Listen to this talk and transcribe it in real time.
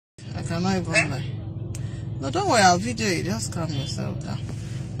cannot even lie. No, don't worry, I'll video you. Just calm yourself down.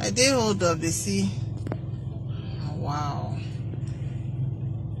 I did hold up, they see. Oh, wow.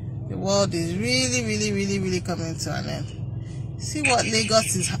 The world is really coming to an end. See what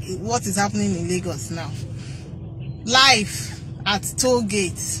is happening in Lagos now. Live at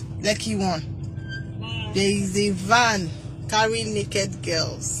tollgate, Lekki 1. There is a van carrying naked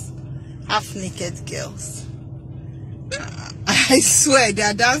girls, half naked girls. I swear they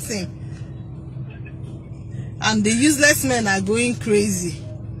are dancing. And the useless men are going crazy.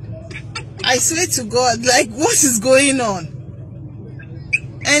 I swear to God, like, what is going on?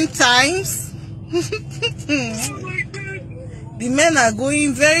 End times? The men are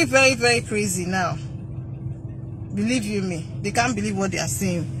going very crazy now. Believe you me, they can't believe what they are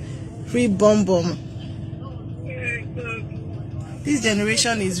seeing. Free bomb. This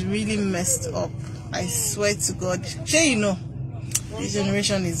generation is really messed up. I swear to God. Sure, you know, this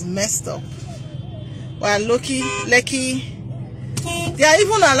generation is messed up. While Lekki, they are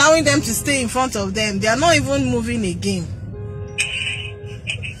even allowing them to stay in front of them. They are not even moving again.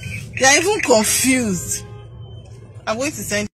 They are even confused. I'm going to send